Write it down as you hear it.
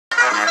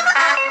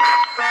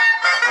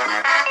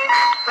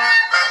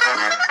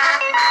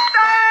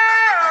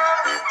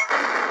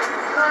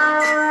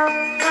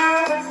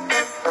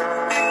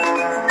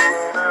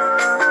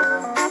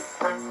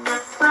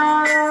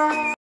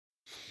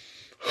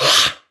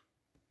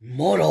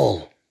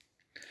Model,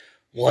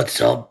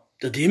 what's up?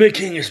 The Demon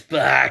King is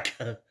back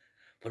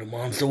for the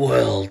monster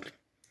world.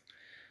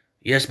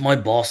 Yes, my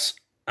boss,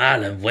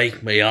 Alan,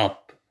 wake me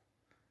up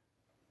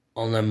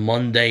on a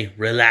Monday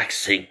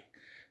relaxing.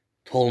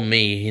 Told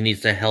me he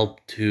needs the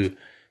help to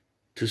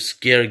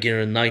scare get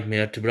a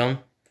nightmare to Brann.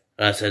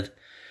 And I said,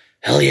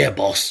 hell yeah,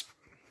 boss.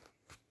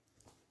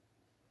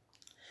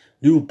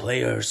 New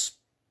players,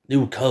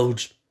 new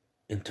coach,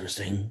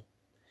 interesting.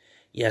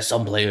 Yeah,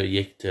 some player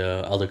gikk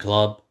to other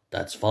club,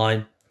 that's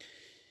fine.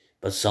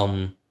 But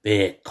some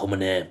vet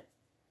kommende.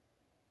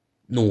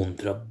 Noen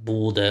fra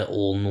Bodø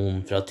og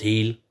noen fra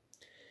TIL.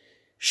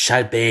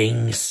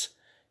 Skjerpings.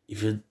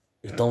 If you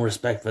don't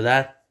respect for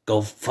that,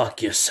 go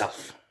fuck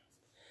yourself.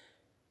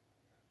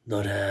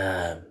 Når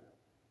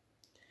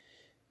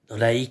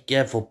det ikke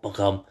er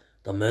fotballkamp,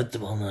 da møter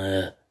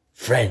man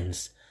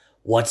friends.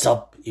 What's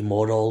up,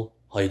 Immortal?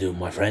 How you doing,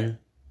 my friend?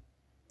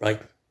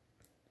 Right?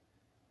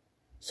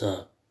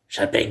 So,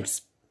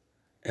 skjerpings.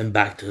 And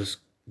back to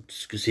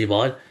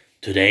Skusivar.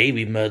 Today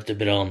we møter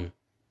Brann.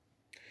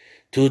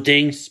 Two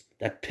things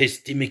that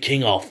pissed me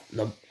king off.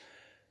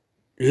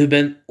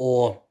 Ruben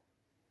og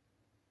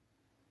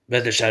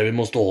Vetterskjær vi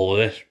må stå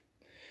over.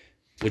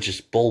 Which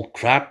is bull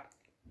crap.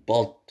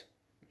 But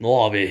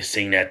nå har vi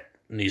signert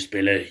ny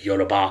spiller,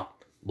 Yoruba,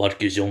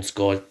 Markus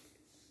Jonsgaard,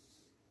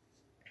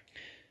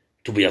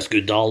 Tobias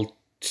Guddal,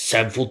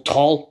 7 foot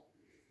tall,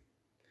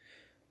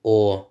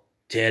 og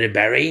Terry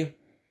Barry.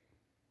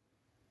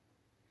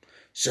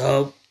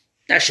 So,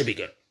 that should be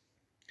good.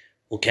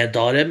 Og Kent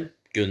Arem,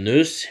 good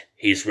news,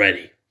 he's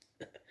ready.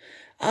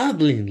 I've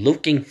been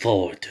looking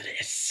forward to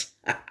this.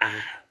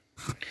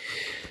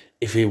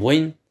 If we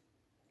win,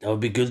 that would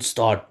be a good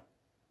start.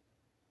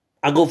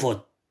 I go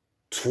for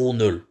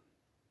 2-0.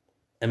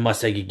 And my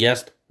second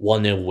guess,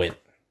 1-0 win.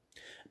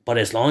 But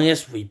as long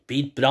as we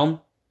beat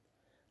Brann,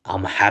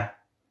 I'm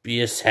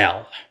happy as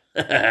hell.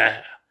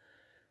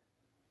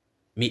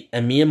 me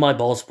and my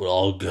boss were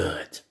all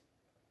good.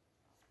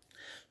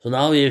 So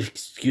now, if you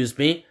excuse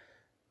me,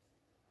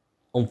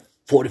 on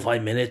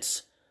 45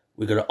 minutes,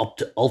 we're gonna up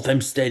to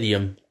Alfheim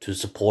Stadium to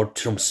support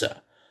Tromsø.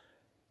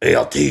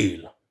 Øya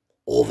til,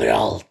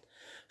 overalt,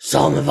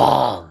 samme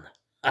vann.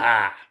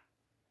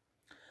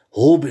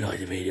 Hope you like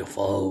the video,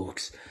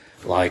 folks.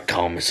 Like,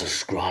 comment,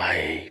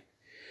 subscribe.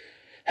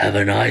 Have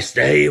a nice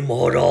day,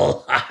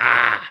 Immortal. Ha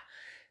ha.